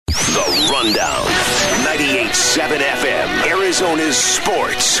Rundown. 98.7 FM, Arizona's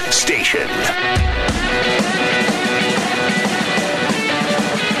sports station.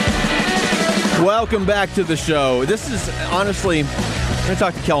 Welcome back to the show. This is, honestly, I'm going to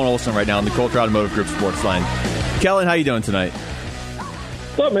talk to Kellan Olson right now on the Coulter Automotive Group Sports Line. Kellan, how you doing tonight?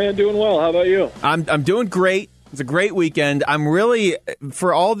 What's up, man? Doing well. How about you? I'm doing great. It's a great weekend. I'm really,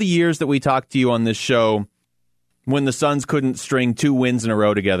 for all the years that we talked to you on this show, when the Suns couldn't string 2 wins in a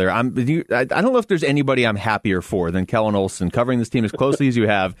row together, I don't know if there's anybody I'm happier for than Kellan Olson, covering this team as closely as you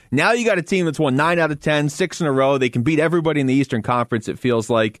have. Now you got a team that's won 9 out of 10, 6 in a row. They can beat everybody in the Eastern Conference, it feels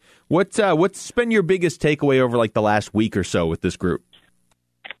like. What's been your biggest takeaway over like the last week or so with this group?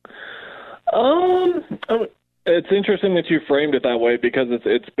 It's interesting that you framed it that way because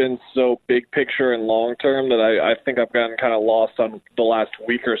it's been so big picture and long term that I think I've gotten kind of lost on the last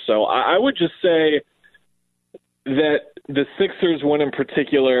week or so. I would just say that the Sixers win in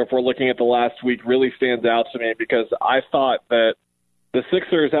particular, if we're looking at the last week, really stands out to me because I thought that the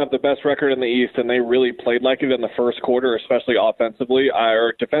Sixers have the best record in the East, and they really played like it in the first quarter, especially offensively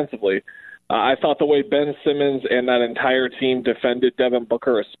or defensively. I thought the way Ben Simmons and that entire team defended Devin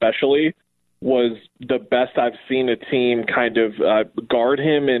Booker especially was the best I've seen a team kind of guard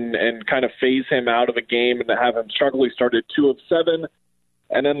him and kind of phase him out of a game and to have him struggle. He started 2 of 7.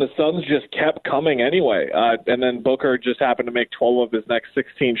 And then the Suns just kept coming anyway. And then Booker just happened to make 12 of his next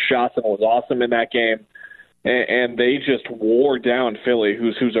 16 shots and was awesome in that game. And they just wore down Philly,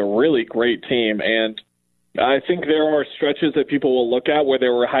 who's a really great team. And I think there are stretches that people will look at where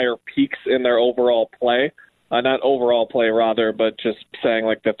there were higher peaks in their overall play. Not overall play, rather, but just saying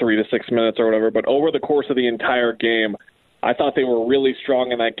like the 3 to 6 minutes or whatever. But over the course of the entire game, I thought they were really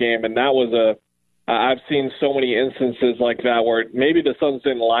strong in that game. And that was I've seen so many instances like that where maybe the Suns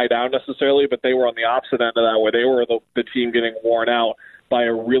didn't lie down necessarily, but they were on the opposite end of that, where they were the team getting worn out by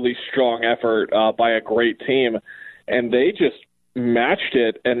a really strong effort by a great team. And they just matched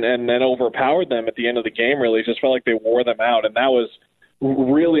it and then overpowered them at the end of the game, really. It just felt like they wore them out. And that was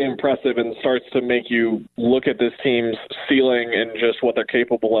really impressive and starts to make you look at this team's ceiling and just what they're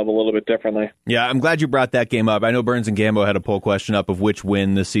capable of a little bit differently. Yeah, I'm glad you brought that game up. I know Burns and Gambo had a poll question up of which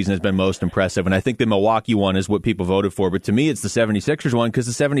win this season has been most impressive, and I think the Milwaukee one is what people voted for. But to me, it's the 76ers one because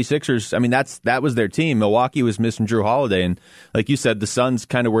the 76ers, I mean, that was their team. Milwaukee was missing Drew Holiday, and like you said, the Suns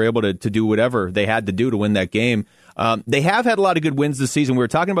kind of were able to do whatever they had to do to win that game. They have had a lot of good wins this season. We were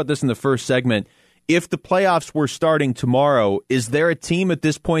talking about this in the first segment. If the playoffs were starting tomorrow, is there a team at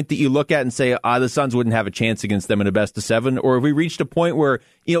this point that you look at and say, the Suns wouldn't have a chance against them in a best of 7? Or have we reached a point where,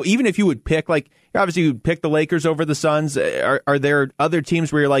 even if you would pick, obviously you would pick the Lakers over the Suns, are there other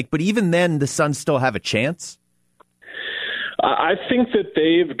teams where you're like, but even then the Suns still have a chance? I think that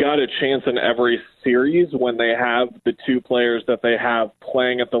they've got a chance in every series when they have the 2 players that they have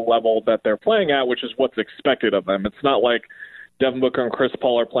playing at the level that they're playing at, which is what's expected of them. It's not like Devin Booker and Chris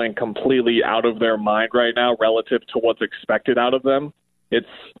Paul are playing completely out of their mind right now relative to what's expected out of them. It's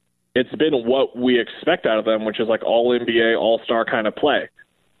been what we expect out of them, which is like all NBA, all-star kind of play.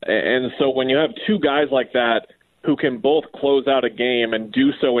 And so when you have 2 guys like that who can both close out a game and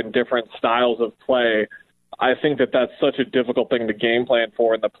do so in different styles of play, I think that that's such a difficult thing to game plan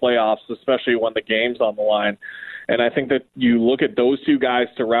for in the playoffs, especially when the game's on the line. And I think that you look at those 2 guys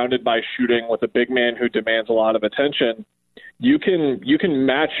surrounded by shooting with a big man who demands a lot of attention, you can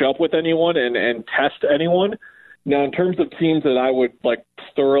match up with anyone and test anyone. Now, in terms of teams that I would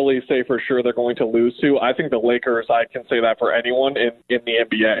thoroughly say for sure they're going to lose to, I think the Lakers, I can say that for anyone in the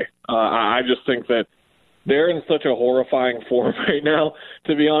NBA. I just think that they're in such a horrifying form right now,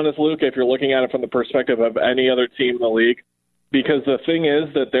 to be honest, Luke, if you're looking at it from the perspective of any other team in the league. Because the thing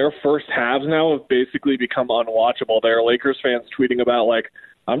is that their first halves now have basically become unwatchable. There are Lakers fans tweeting about,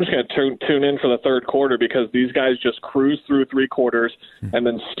 I'm just going to tune in for the third quarter because these guys just cruise through 3 quarters and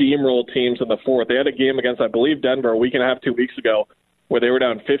then steamroll teams in the fourth. They had a game against, I believe, Denver a week and a half, 2 weeks ago, where they were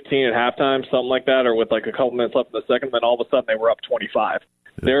down 15 at halftime, something like that, or with a couple minutes left in the second, then all of a sudden they were up 25.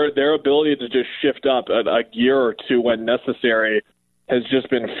 Their ability to just shift up a gear or 2 when necessary has just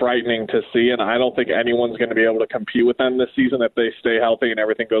been frightening to see, and I don't think anyone's going to be able to compete with them this season if they stay healthy and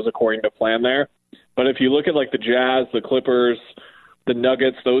everything goes according to plan there. But if you look at the Jazz, the Clippers, the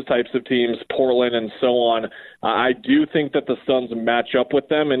Nuggets, those types of teams, Portland, and so on, I do think that the Suns match up with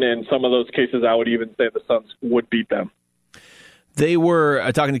them, and in some of those cases, I would even say the Suns would beat them. They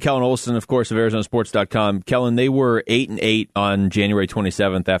were talking to Kellan Olson, of course, of ArizonaSports.com. Kellan, they were 8-8 on January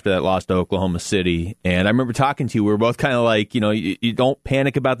 27th after that loss to Oklahoma City. And I remember talking to you. We were both kind of like, you don't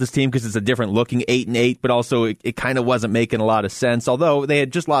panic about this team because it's a different looking 8-8, but also it kind of wasn't making a lot of sense. Although they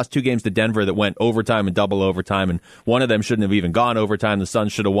had just lost 2 games to Denver that went overtime and double overtime, and one of them shouldn't have even gone overtime. The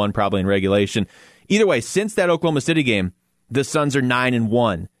Suns should have won probably in regulation. Either way, since that Oklahoma City game, the Suns are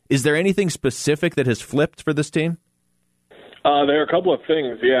 9-1. Is there anything specific that has flipped for this team? There are a couple of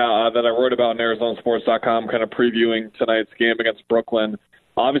things, that I wrote about in ArizonaSports.com, kind of previewing tonight's game against Brooklyn.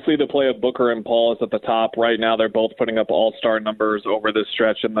 Obviously, the play of Booker and Paul is at the top. Right now, they're both putting up all-star numbers over this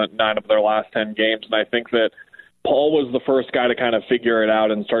stretch in the 9 of their last 10 games, and I think that Paul was the first guy to kind of figure it out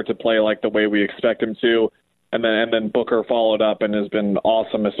and start to play like the way we expect him to, and then Booker followed up and has been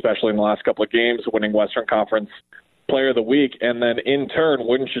awesome, especially in the last couple of games, winning Western Conference Player of the Week, and then in turn,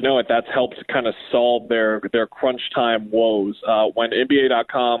 wouldn't you know it, that's helped kind of solve their crunch time woes. When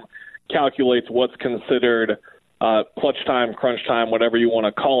NBA.com calculates what's considered clutch time, crunch time, whatever you want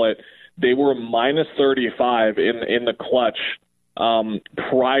to call it, they were minus 35 in the clutch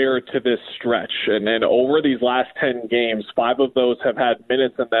prior to this stretch. And then over these last 10 games, 5 of those have had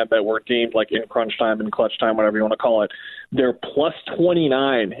minutes in them that were deemed like in crunch time, in clutch time, whatever you want to call it. They're plus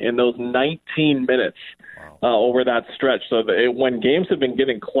 29 in those 19 minutes over that stretch. So when games have been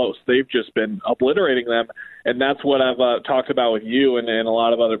getting close, they've just been obliterating them. And that's what I've talked about with you and a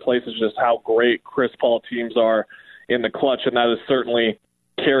lot of other places, just how great Chris Paul teams are in the clutch. And that has certainly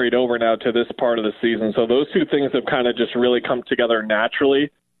carried over now to this part of the season. So those two things have kind of just really come together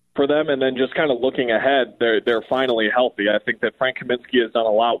naturally for them. And then just kind of looking ahead, they're finally healthy. I think that Frank Kaminsky has done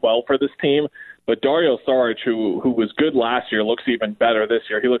a lot well for this team. But Dario Saric, who was good last year, looks even better this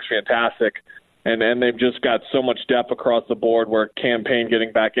year. He looks fantastic. And they've just got so much depth across the board where campaign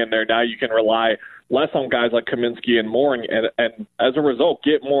getting back in there. Now you can rely less on guys like Kaminsky and Moore, and as a result,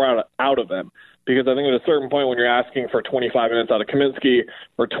 get more out of them. Because I think at a certain point when you're asking for 25 minutes out of Kaminsky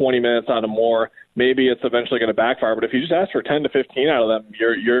or 20 minutes out of Moore, maybe it's eventually going to backfire. But if you just ask for 10 to 15 out of them,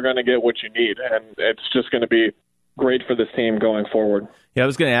 you're going to get what you need. And it's just going to be great for this team going forward. Yeah, I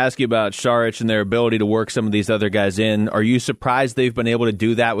was going to ask you about Saric and their ability to work some of these other guys in. Are you surprised they've been able to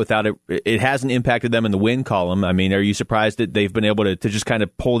do that without it? It hasn't impacted them in the win column. I mean, are you surprised that they've been able to just kind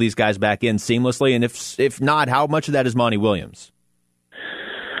of pull these guys back in seamlessly? And if not, how much of that is Monty Williams?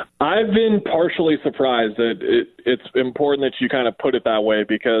 I've been partially surprised that it's important that you kind of put it that way,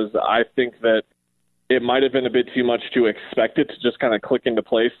 because I think that it might have been a bit too much to expect it to just kind of click into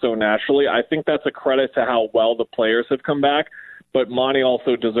place so naturally. I think that's a credit to how well the players have come back, but Monty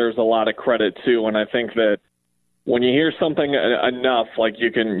also deserves a lot of credit too. And I think that when you hear something enough, like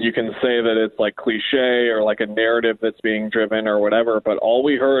you can say that it's like cliche or like a narrative that's being driven or whatever, but all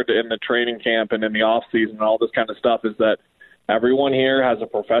we heard in the training camp and in the off season and all this kind of stuff is that everyone here has a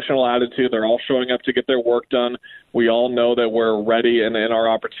professional attitude. They're all showing up to get their work done. We all know that we're ready in our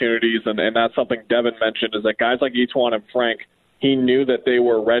opportunities, and that's something Devin mentioned, is that guys like Etuan and Frank, he knew that they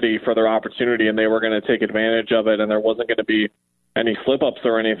were ready for their opportunity and they were going to take advantage of it, and there wasn't going to be any slip-ups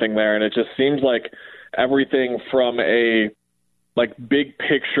or anything there. And it just seems like everything from a big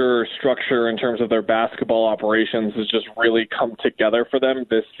picture structure in terms of their basketball operations has just really come together for them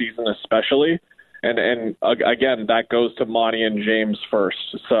this season especially. And again, that goes to Monty and James first.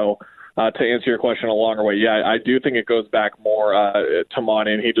 So to answer your question a longer way, yeah, I do think it goes back more to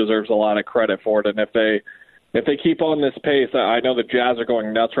Monty, and he deserves a lot of credit for it. And if they keep on this pace, I know the Jazz are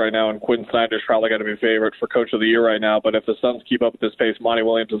going nuts right now, and Quinn Snyder's probably going to be favorite for Coach of the Year right now. But if the Suns keep up at this pace, Monty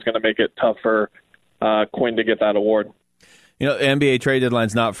Williams is going to make it tough for Quinn to get that award. You know, NBA trade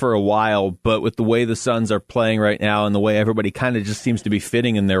deadline's not for a while, but with the way the Suns are playing right now and the way everybody kind of just seems to be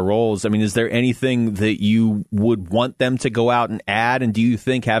fitting in their roles, I mean, is there anything that you would want them to go out and add? And do you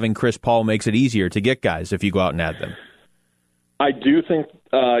think having Chris Paul makes it easier to get guys if you go out and add them? I do think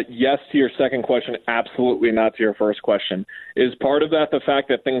yes to your second question, absolutely not to your first question. Is part of that the fact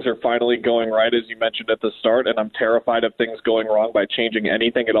that things are finally going right, as you mentioned at the start, and I'm terrified of things going wrong by changing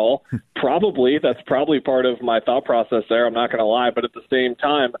anything at all? Probably. That's probably part of my thought process there. I'm not going to lie. But at the same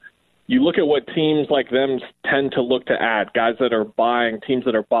time, you look at what teams like them tend to look to add, guys that are buying, teams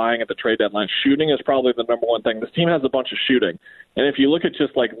that are buying at the trade deadline. Shooting is probably the number one thing. This team has a bunch of shooting. And if you look at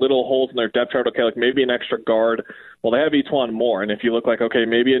just like little holes in their depth chart, okay, like maybe an extra guard, well, they have Etuan Moore. And if you look like, okay,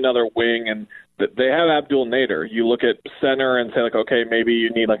 maybe another wing, and they have Abdul Nader. You look at center and say like, okay, maybe you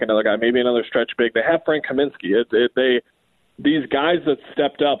need like another guy, maybe another stretch big. They have Frank Kaminsky. These guys that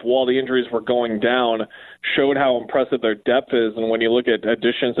stepped up while the injuries were going down showed how impressive their depth is. And when you look at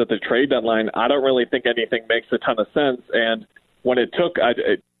additions at the trade deadline, I don't really think anything makes a ton of sense. And when it took,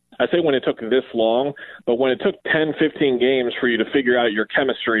 I say when it took this long, but when it took 10, 15 games for you to figure out your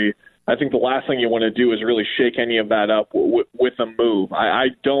chemistry, I think the last thing you want to do is really shake any of that up with a move. I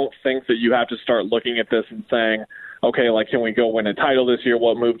don't think that you have to start looking at this and saying, okay, like, can we go win a title this year?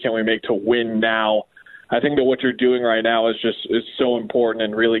 What move can we make to win now? I think that what you're doing right now is so important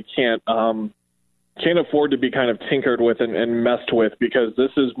and really can't afford to be kind of tinkered with and messed with, because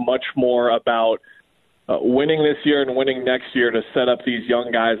this is much more about winning this year and winning next year to set up these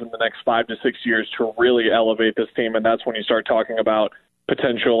young guys in the next 5 to 6 years to really elevate this team. And that's when you start talking about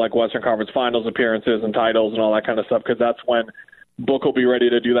potential like Western Conference Finals appearances and titles and all that kind of stuff, because that's when Book will be ready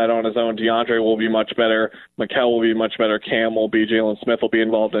to do that on his own. DeAndre will be much better. Mikal will be much better. Cam will be. Jalen Smith will be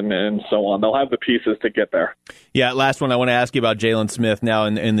involved, and so on. They'll have the pieces to get there. Yeah, last one. I want to ask you about Jalen Smith now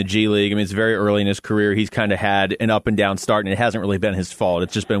in the G League. I mean, it's very early in his career. He's kind of had an up and down start, and it hasn't really been his fault.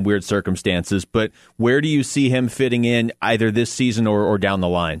 It's just been weird circumstances. But where do you see him fitting in either this season or down the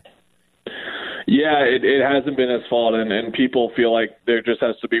line? Yeah, it hasn't been his fault, and people feel like there just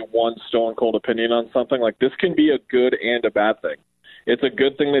has to be one stone-cold opinion on something. Like, this can be a good and a bad thing. It's a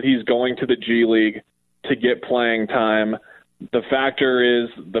good thing that he's going to the G League to get playing time. The factor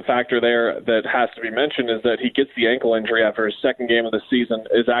there that has to be mentioned is that he gets the ankle injury after his second game of the season,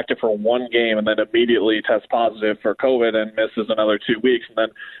 is active for one game, and then immediately tests positive for COVID and misses another 2 weeks. And then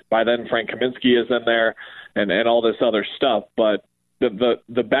by then Frank Kaminsky is in there and all this other stuff. But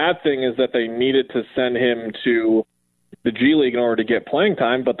the bad thing is that they needed to send him to the G League in order to get playing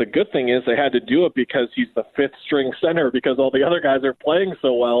time, but the good thing is they had to do it because he's the fifth string center, because all the other guys are playing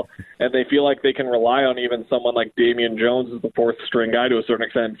so well, and they feel like they can rely on even someone like Damian Jones as the fourth string guy to a certain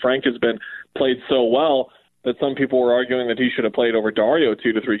extent. Frank has been played so well that some people were arguing that he should have played over Dario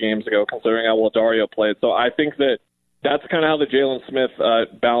 2 to 3 games ago, considering how well Dario played. So I think that's kind of how the Jalen Smith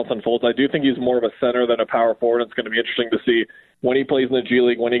balance unfolds. I do think he's more of a center than a power forward. It's going to be interesting to see when he plays in the G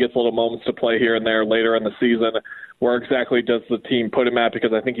League, when he gets little moments to play here and there later in the season, where exactly does the team put him at,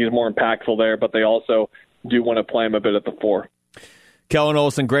 because I think he's more impactful there, but they also do want to play him a bit at the 4. Kellan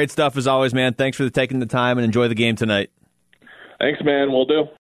Olson, great stuff as always, man. Thanks for taking the time, and enjoy the game tonight. Thanks, man. We'll do.